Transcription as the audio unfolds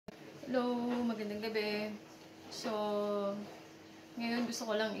Hello, magandang gabi. So, ngayon gusto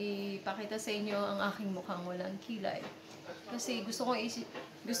ko lang ipakita sa inyo ang aking mukhang walang kilay. Kasi gusto ko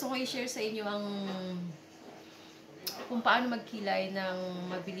i-share sa inyo ang kung paano magkilay ng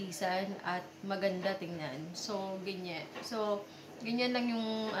mabilisan at maganda tingnan. So, ganyan. Ganyan lang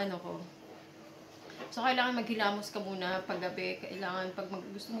yung ano ko. So, kailangan maghilamos ka muna pag gabi. Kailangan pag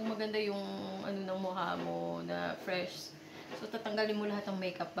gusto mo maganda yung ano ng mukha mo na fresh. So, tatanggalin mo lahat ng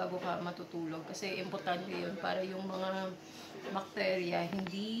makeup bago ka matutulog. Kasi importante yun para yung mga bacteria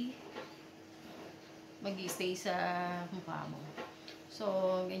hindi mag-stay sa mukha mo. So,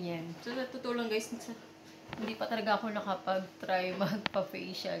 ganyan. So, natutulong guys, hindi pa talaga ako nakapag-try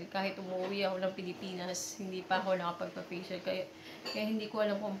magpa-facial. Kahit umuwi ako ng Pilipinas, hindi pa ako nakapagpa-facial. Kaya hindi ko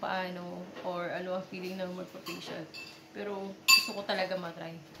alam kung paano or ano ang feeling ng magpa-facial. Pero gusto ko talaga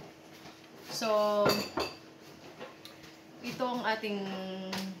matry. So, ito ang ating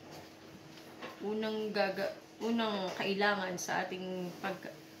unang kailangan sa ating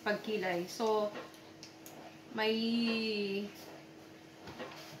pagkilay. So, may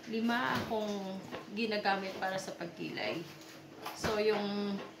 5 akong ginagamit para sa pagkilay. So,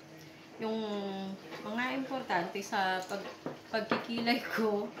 yung mga importante sa pagkikilay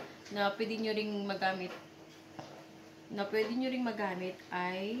ko na pwede nyo ring magamit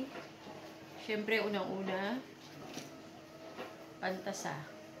ay syempre unang-una pantasa.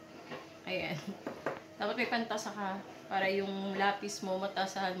 Ayan. Dapat may pantasa ka para yung lapis mo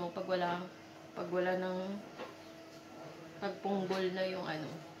matasahan mo pag wala ng pagpunggol na yung ano.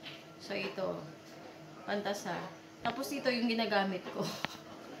 So ito, pantasa. Tapos ito yung ginagamit ko.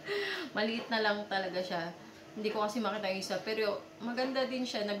 Maliit na lang talaga siya. Hindi ko kasi makita yung isa, pero maganda din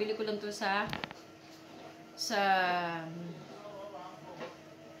siya. Nabili ko lang to sa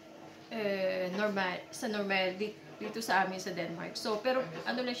normal dito sa amin sa Denmark. So, pero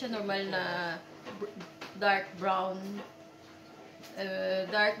ano lang siya, normal na dark brown,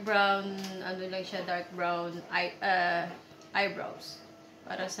 ano lang siya, dark brown eyebrows.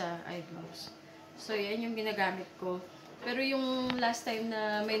 Para sa eyebrows. So, yan yung ginagamit ko. Pero yung last time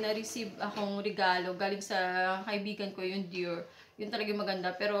na may na-receive akong regalo, galing sa kaibigan ko, yung Dior, yun talaga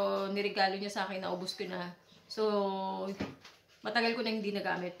maganda. Pero niregalo niya sa akin, naubos ko na. So, matagal ko na hindi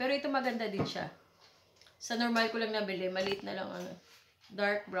nagamit. Pero ito maganda din siya. Sa normal ko lang nabili, maliit na lang ano,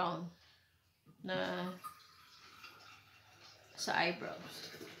 dark brown na sa eyebrows.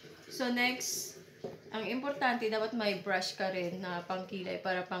 So next, ang importante dapat may brush ka rin na pangkilay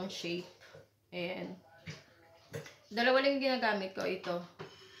para pang shape. Ayan. Dalawa lang ginagamit ko, ito.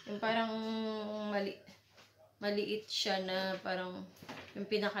 Yung parang maliit siya na parang yung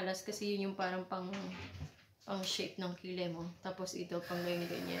pinakalas kasi yun yung parang pang shape ng kilay mo. Tapos ito pang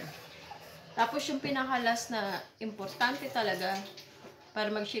ganyan. Tapos yung pinakalas na importante talaga para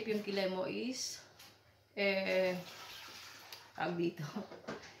mag-shape yung kilay mo is dito.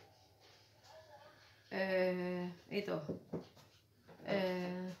 Ito.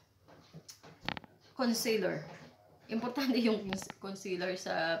 Concealer. Importante yung concealer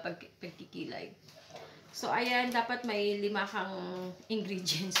sa pagkikilay. So, ayan, dapat may 5 kang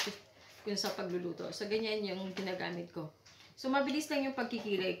ingredients kung sa pagluluto. So, ganyan yung ginagamit ko. So, mabilis lang yung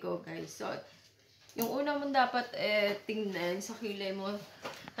pagkikilay ko, guys. So, yung una mong dapat tingnan sa kilay mo,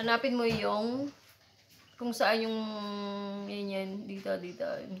 hanapin mo yung kung saan yung yan, dito,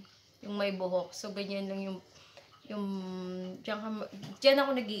 yung may buhok. So, ganyan lang yung dyan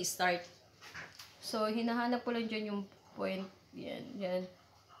ako nag-i-start. So, hinahanap ko lang dyan yung point. Yan.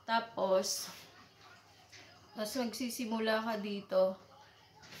 Tapos magsisimula ka dito.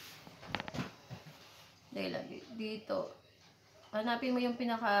 Dito. Hanapin mo yung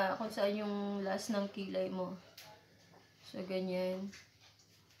kung saan yung last ng kilay mo. So, ganyan.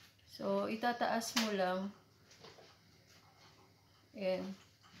 So, itataas mo lang. Ayan.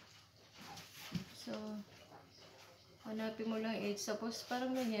 So, hanapin mo lang 8. Tapos,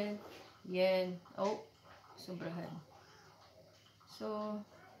 parang ganyan. Yan. Oh, sobrahan. So,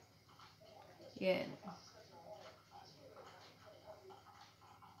 yan.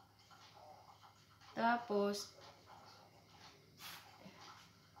 Tapos,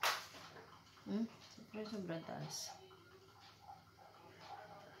 sobrang taas.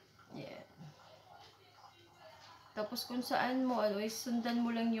 Yan. Tapos, kung saan mo, sundan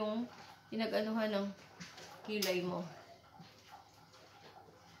mo lang yung pinag-anuhan ng kilay mo.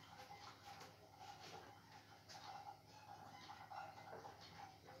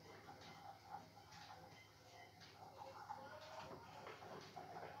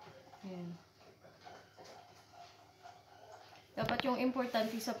 Yan. Dapat yung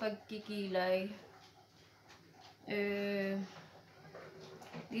importante sa pagkikilay,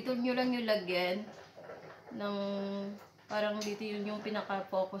 Dito nyo lang yung lagyan ng parang dito yun yung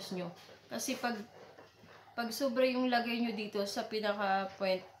pinaka-focus nyo. Kasi pag sobra yung lagay nyo dito sa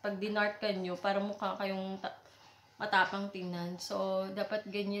pinaka-point, pag dinarkan nyo, parang mukha kayong matapang tingnan. So, dapat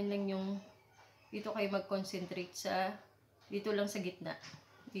ganyan lang yung dito kayo mag-concentrate sa dito lang sa gitna.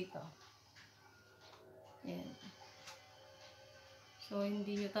 Dito. Ayan. So,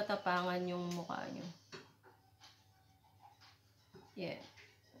 hindi nyo tatapangan yung mukha nyo. Ayan.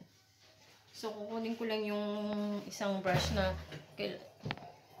 So, kukunin ko lang yung isang brush na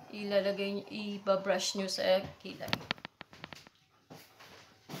ilalagay, ibabrush nyo sa kilay.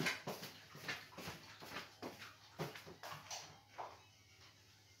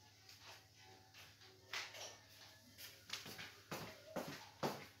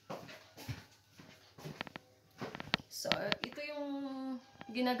 So, ito yung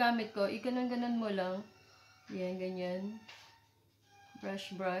ginagamit ko. Iganon-ganon mo lang. Yan, ganyan.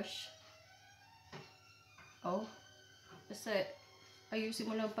 Brush, brush. Oh. Kasi, ayusin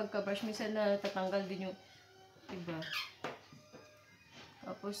mo lang pagka-brush. Minsan na tatanggal din yung iba.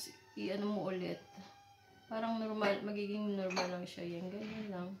 Tapos, i-ano mo ulit. Parang normal, magiging normal lang siya. Yan, ganyan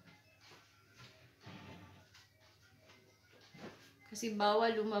lang. Kasi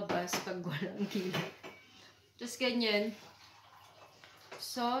bawal lumabas pag walang kilay. Just ganyan.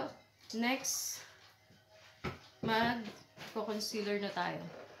 So, next, mag-concealer na tayo.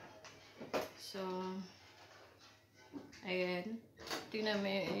 So, ayan. Tingnan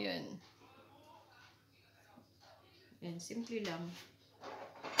mo yun. Ayan, simple lang.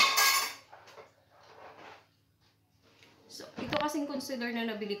 So, ito kasing concealer na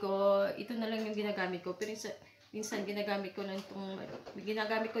nabili ko, ito na lang yung ginagamit ko. Pero minsan ginagamit ko lang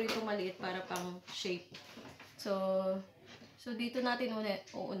itong maliit para pang shape. So dito natin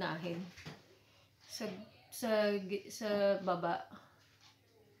uunahin. Sa baba.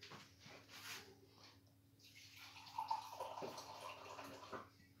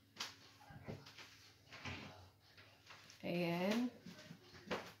 Ayan.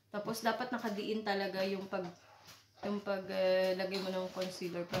 Tapos dapat nakadiin talaga yung lagay mo ng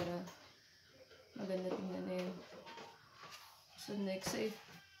concealer para maganda tingnan na yun. So next ay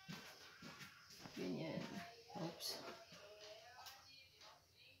ganyan. Oops.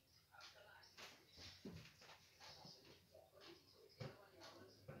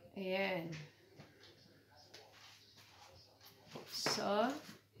 Ayan. So,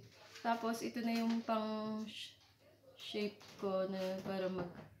 tapos ito na yung pang shape ko na para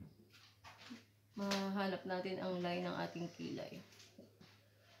mahanap natin ang line ng ating kilay.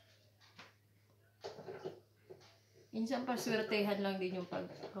 Minsan paswertehan lang din yung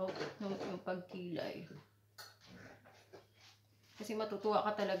pagkilay. Kasi matutuwa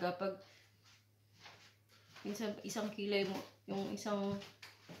ka talaga pag minsan isang kilay mo, yung isang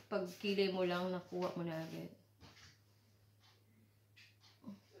pagkilay mo lang nakuha mo na agad.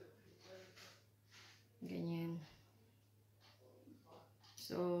 Ganyan.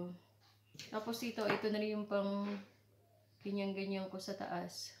 So, tapos ito na rin yung pang ganyan-ganyan ko sa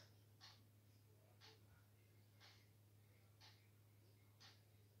taas.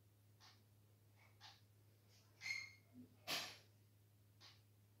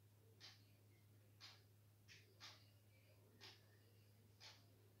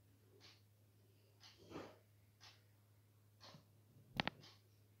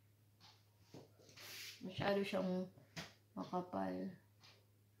 Masyado siyang makapal.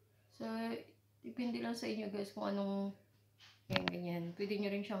 So, depende lang sa inyo guys kung anong ganyan. Pwede nyo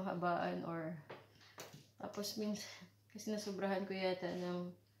rin siyang habaan or tapos minsan, kasi nasobrahan ko yata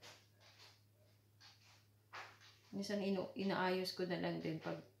ng minsan inaayos ko na lang din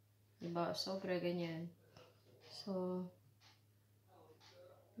pag diba, sobra ganyan. So,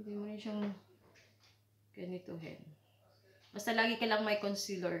 pwede mo rin siyang ganituhin. Basta lagi ka lang may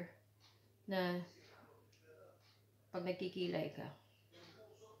concealer na pag nagkikilay ka.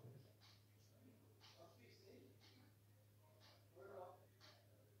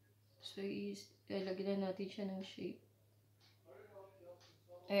 So, ilagyan na natin siya ng shape.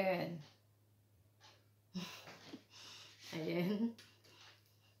 Ayan. Ayan.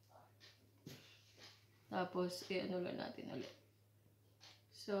 Tapos, ano lang natin ulit.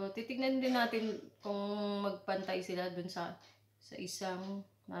 So, titignan din natin kung magpantay sila dun sa isang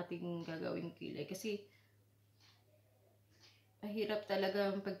nating gagawing kilay. Kasi, mahirap talaga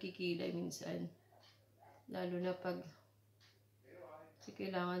ang pagkikilay minsan. Lalo na pag kasi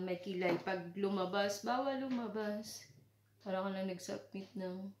kailangan may kilay. Pag lumabas, bawal lumabas. Parang ka lang nag-submit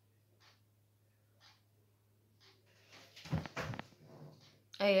ng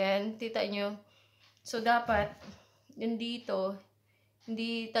ayan, tita nyo. So, dapat, yun dito,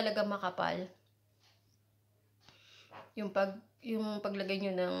 hindi talaga makapal. Yung paglagay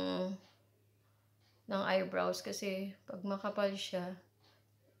nyo ng eyebrows, kasi pag makapal siya,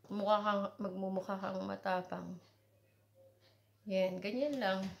 magmumukha kang matapang. Yan, ganyan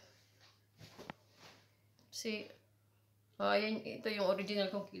lang. Kasi, ayan, ito yung original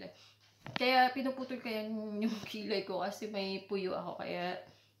kong kilay. Kaya pinuputol ko yan yung kilay ko kasi may puyo ako, kaya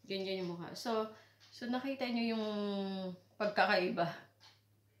ganyan yung mukha. So nakita nyo yung pagkakaiba.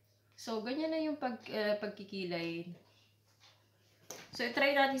 So, ganyan na yung pagkikilay. So,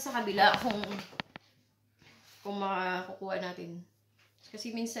 try natin sa kabila kung makakukuha natin. Kasi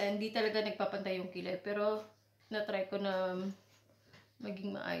minsan, hindi talaga nagpapantay yung kilay. Pero, na-try ko na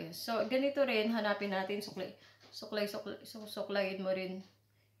maging maayos. So, ganito rin, hanapin natin, suklayin mo rin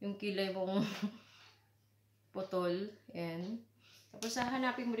yung kilay mong putol. Ayan. Tapos,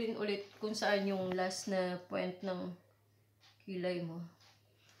 hanapin mo rin ulit kung saan yung last na point ng kilay mo.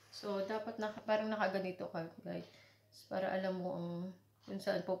 So, dapat parang nakaganito ka, guys. Para alam mo kung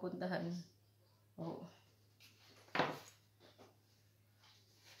saan pupuntahan. Oh.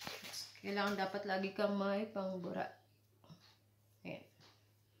 Kailangan dapat lagi kang may pangbura. Ayan.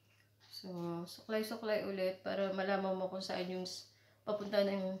 So, suklay-suklay ulit para malaman mo kung saan yung papunta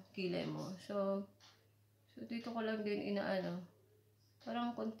ng kilay mo. So dito ko lang din inaano.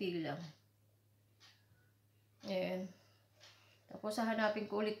 Parang konti lang. Ayan. Tapos,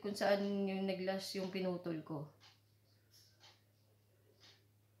 hahanapin ko ulit kung saan yung naglas yung pinutol ko.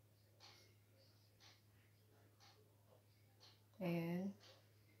 Ayan.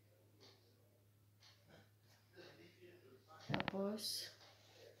 Tapos,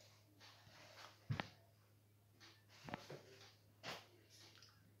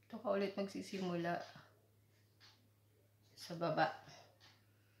 ito ka ulit magsisimula sa baba.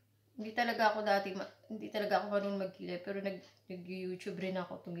 Hindi talaga ako marunong magkilay, pero nag-YouTube rin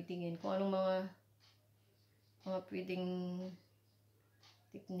ako tumitingin kung anong mga pwedeng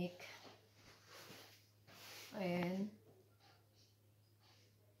technique. Ayan.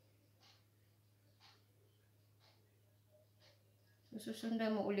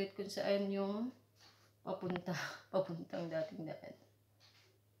 Susundan mo ulit kung saan yung papuntang dating daan.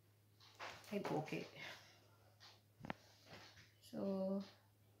 Ay, okay.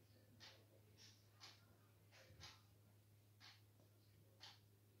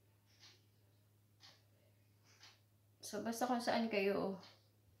 So basta kung saan kayo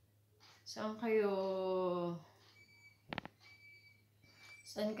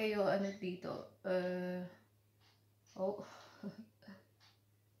ano dito, oh.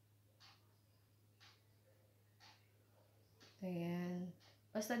 Ayan.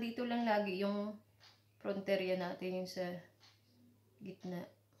 Basta dito lang lagi yung fronterya natin, yung sa gitna.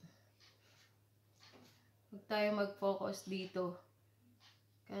 Huwag tayo mag-focus dito.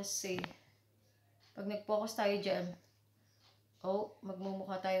 Kasi, pag nag-focus tayo dyan,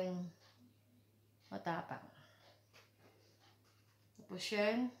 magmumukha tayong matapang. Tapos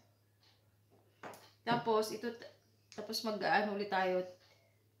yan. Tapos mag-ano ulit tayo,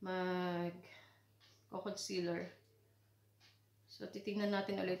 ko.Conceler. So, titingnan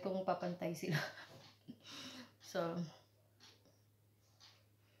natin ulit kung papantay sila. So,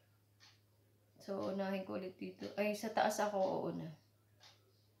 unahin ko ulit dito. Ay, sa taas ako uuna.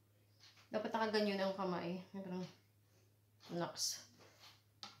 Dapat nakaganyan ang kamay. Parang naks.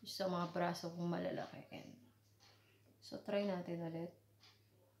 Sa mga braso kong malalaki. So, try natin ulit.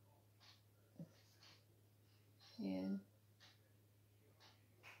 Ayan.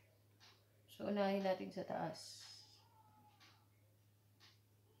 So, unahin natin sa taas.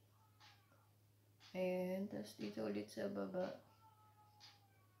 Ayan. Tapos dito ulit sa baba.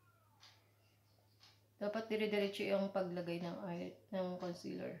 Dapat dire-diretso yung paglagay ng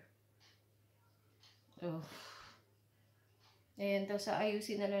concealer. Ayan. Tapos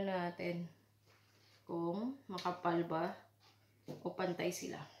ayusin na lang natin kung makapal ba o pantay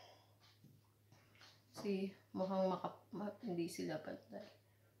sila. Kasi mukhang hindi sila pantay.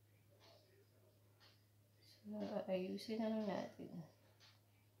 So, ayusin na lang natin.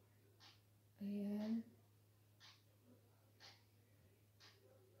 Ayan.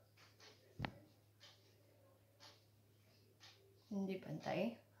 Hindi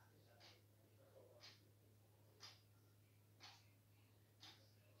pantay.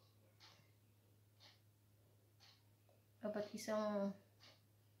 Dapat isang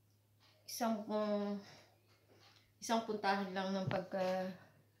puntahan lang ng pagkalagay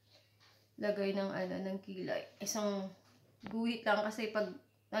ng kilay. Isang guhit lang, kasi pag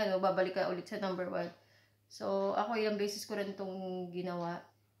babalik ka ulit sa number 1. So, ako ilang beses ko rin itong ginawa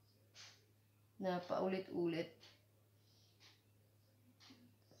na paulit-ulit.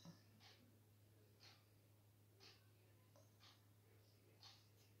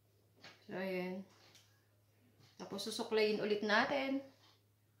 So, ayan. Tapos, susuklayin ulit natin.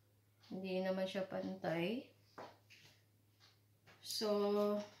 Hindi naman siya pantay. So,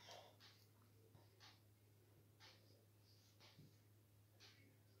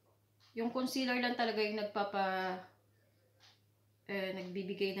 yung concealer lang talaga yung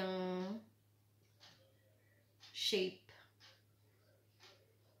nagbibigay ng shape.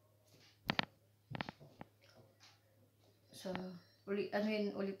 So,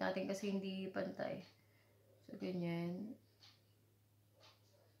 ulit natin kasi hindi pantay. So, ganyan.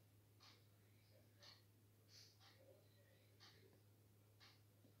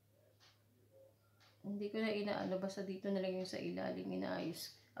 Hindi ko na inaano, basta dito na lang yung sa ilalim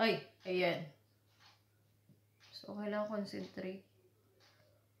inaayos. Ay, ayan. So, kailangan concentrate.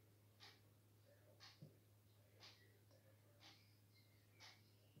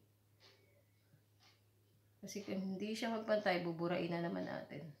 Kasi kung hindi siya magpantay, buburain na naman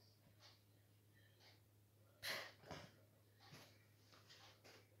natin.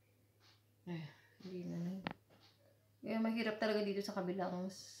 Hindi na lang. Kaya mahirap talaga dito sa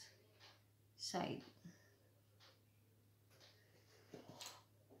kabilang side.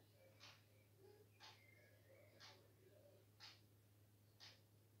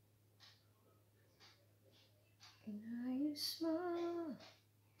 Inayos mo.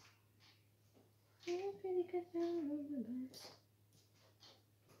 Ay, pwede ka nang lumabas.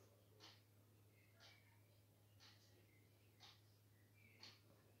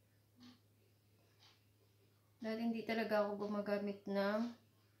 Dahil hindi talaga ako gumagamit ng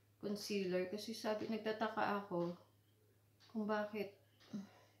concealer kasi nagtataka ako kung bakit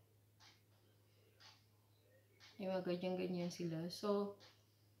yung mga ganyan-ganyan sila. So,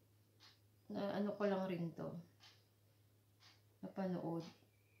 na ano ko lang rin to. Napanood.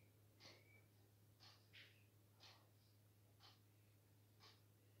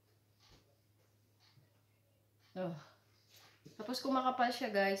 Oh. Tapos kung makapal siya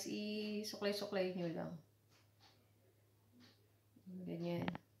guys, isuklay-suklay nyo lang. Ganyan.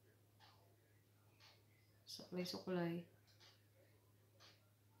 Suklay-suklay.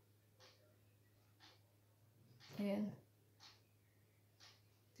 Ayan.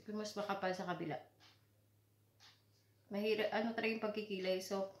 Siguro mas makapal sa kabila. Mahirap, talaga yung pagkikilay.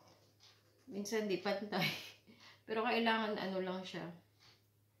 So, minsan di pantay. Pero kailangan lang siya.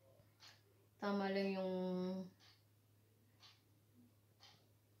 Tama lang yung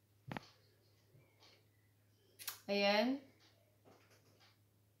ayan.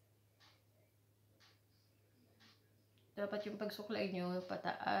 Dapat yung pagsuklay nyo,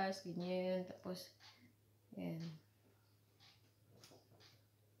 pataas, ganyan. Tapos, ayan.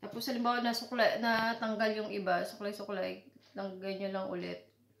 Tapos, halimbawa, natanggal yung iba, suklay-suklay, ganyan lang ulit.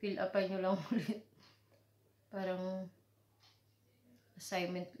 Fill upan nyo lang ulit. Parang,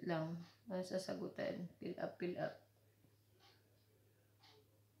 assignment lang. Sasagutan. Fill up, fill up.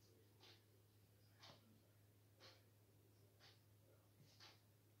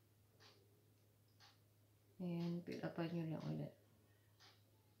 Ayan, fill upan nyo lang ulit.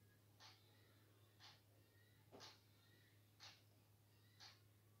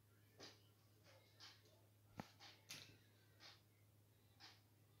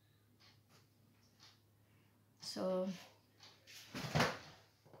 So,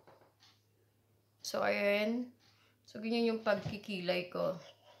 ayan. So, ganyan yung pagkikilay ko.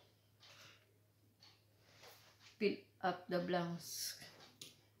 Fill up the blanks.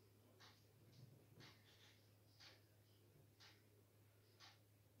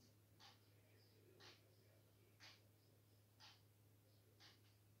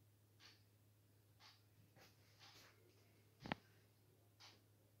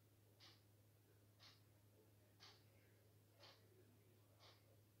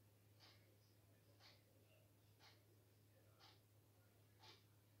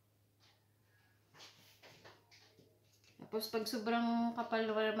 Tapos, pag sobrang kapal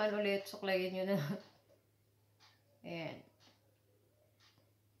naman ulit, suklayin nyo na. Ayan.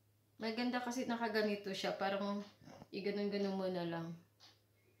 Maganda kasi nakaganito siya. Parang, iganon-ganon mo na lang.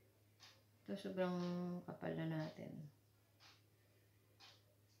 Ito, sobrang kapal na natin.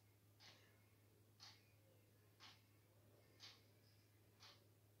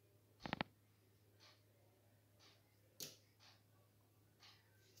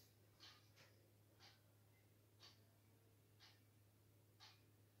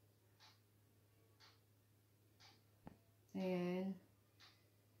 Ayan.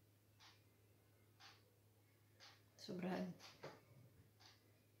 Sobrahan.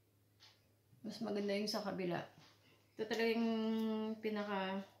 Mas maganda yung sa kabila. Ito talaga yung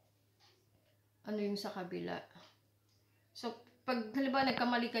yung sa kabila. So, pag halimbawa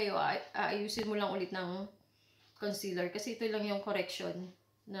nagkamali kayo, aayusin mo lang ulit ng concealer. Kasi ito lang yung correction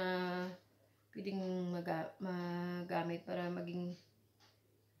na pwedeng magamit para maging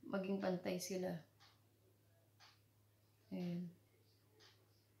pantay sila. Ayan.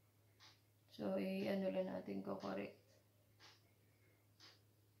 So, ano lang natin ko-correct.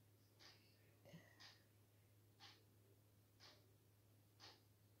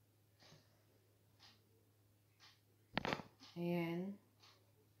 Ayan.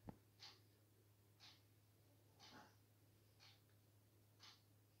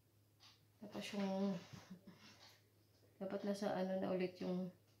 Tapos yung dapat nasa ano na ulit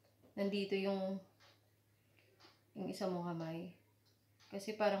yung nandito yung isa mong kamay.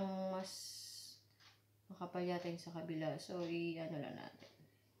 Kasi parang mas makapal yata yung sa kabila. So, ano lang natin.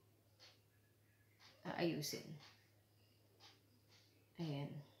 Aayusin. Ayan.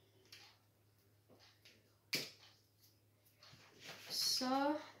 So,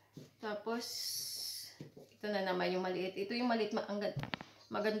 tapos, ito na naman yung maliit. Ito yung maliit,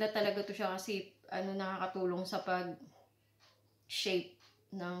 maganda talaga to siya kasi nakakatulong sa pag-shape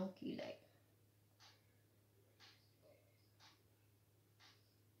ng kilay.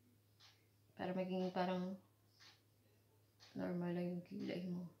 Para maging parang normal lang yung kilay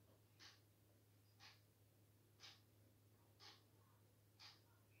mo.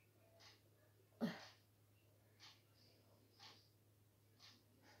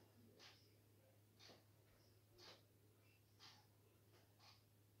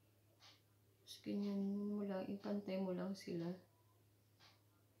 Ganyan mo lang, ipantay mo lang sila.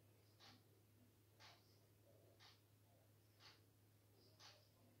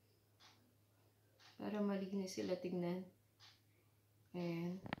 Para malinis sila tignan.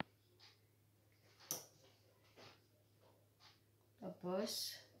 Ayan.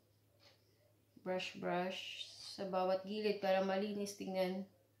 Tapos, brush sa bawat gilid para malinis tignan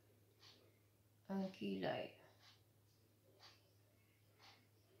ang kilay.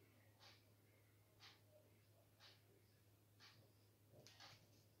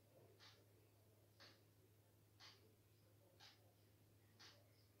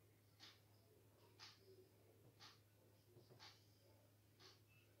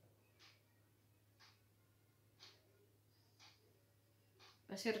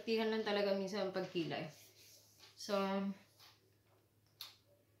 Paswertihan lang talaga minsan ang pagkilay. So,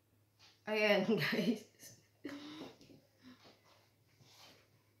 ayan guys.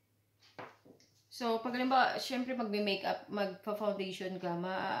 So, pag halimbawa, syempre magme-makeup, magpa-foundation ka,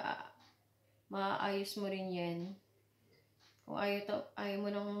 maayos mo rin yan. Kung ayaw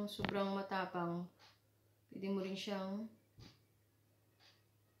mo ng sobrang matapang, pwede mo rin siyang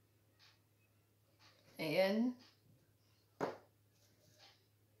ayan.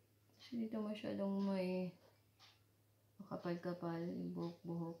 Kasi dito masyadong may makapal-kapal,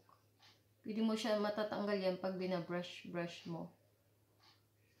 buhok-buhok. Pwede mo siya matatanggal yan pag binabrush mo.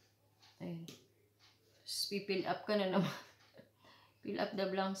 Ayan. Pipill up ka na naman. Fill up the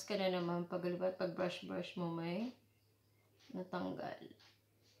blanks ka na naman. Pag brush mo may natanggal.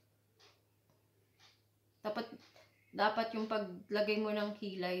 Dapat yung paglagay mo ng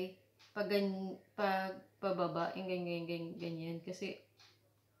kilay, pag pababa, ganyan. Kasi,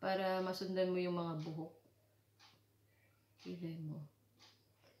 para masundan mo yung mga buhok. Kilay mo.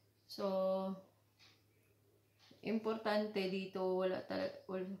 So, importante dito,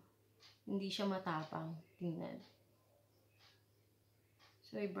 hindi siya matapang. Tingnan.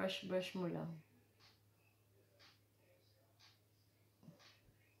 So, i-brush mo lang.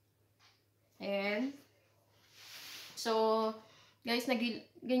 And, so, guys,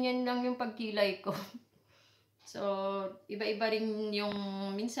 ganyan lang yung pagkilay ko. So, iba-iba rin yung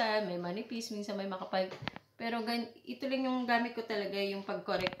minsan may manipis, minsan may makapal. Pero ito lang yung gamit ko talaga, yung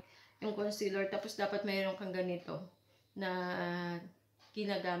pag-correct yung concealer. Tapos dapat mayroon kang ganito na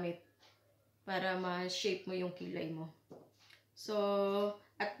ginagamit para ma-shape mo yung kilay mo. So,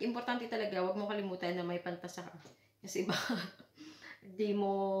 at importante talaga, huwag mo kalimutan na may pantasa ka. Kasi di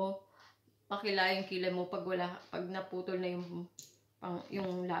mo makilay yung kilay mo pag naputol na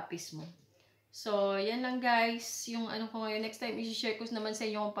yung lapis mo. So, yan lang guys, yung ano ko ngayon. Next time, i-share ko naman sa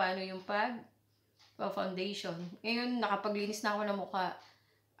inyo kung paano yung foundation. Ngayon, nakapaglinis na ako ng mukha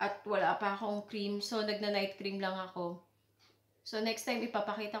at wala pa akong cream. So, nagna-night cream lang ako. So, next time,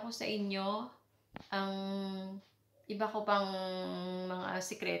 ipapakita ko sa inyo ang iba ko pang mga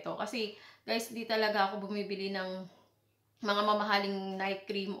sekreto. Kasi, guys, di talaga ako bumibili ng mga mamahaling night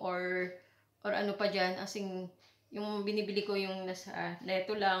cream or ano pa dyan. Asing, yung binibili ko yung nasa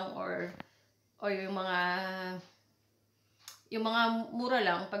neto lang or yung mga mura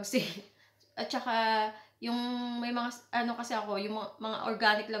lang pag at saka yung may mga, ano kasi ako, yung mga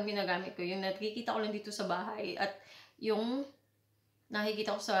organic lang ginagamit ko. Yung nakikita ko lang dito sa bahay. At yung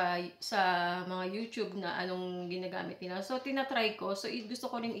nakikita ko sa mga YouTube na anong ginagamit nila. So, tinatry ko. So, gusto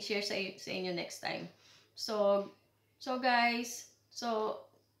ko rin i-share sa inyo next time. So guys,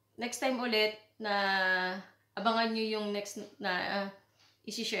 next time ulit na abangan nyo yung next na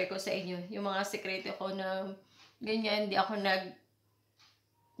isi-share ko sa inyo. Yung mga sekreto ko na ganyan, hindi ako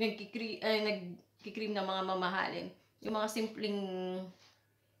nagkikream ng mga mamahalin. Yung mga simpleng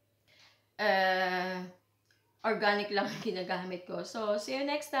organic lang ginagamit ko. So, see you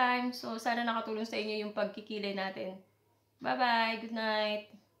next time. So, sana nakatulong sa inyo yung pagkikilay natin. Bye-bye. Good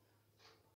night.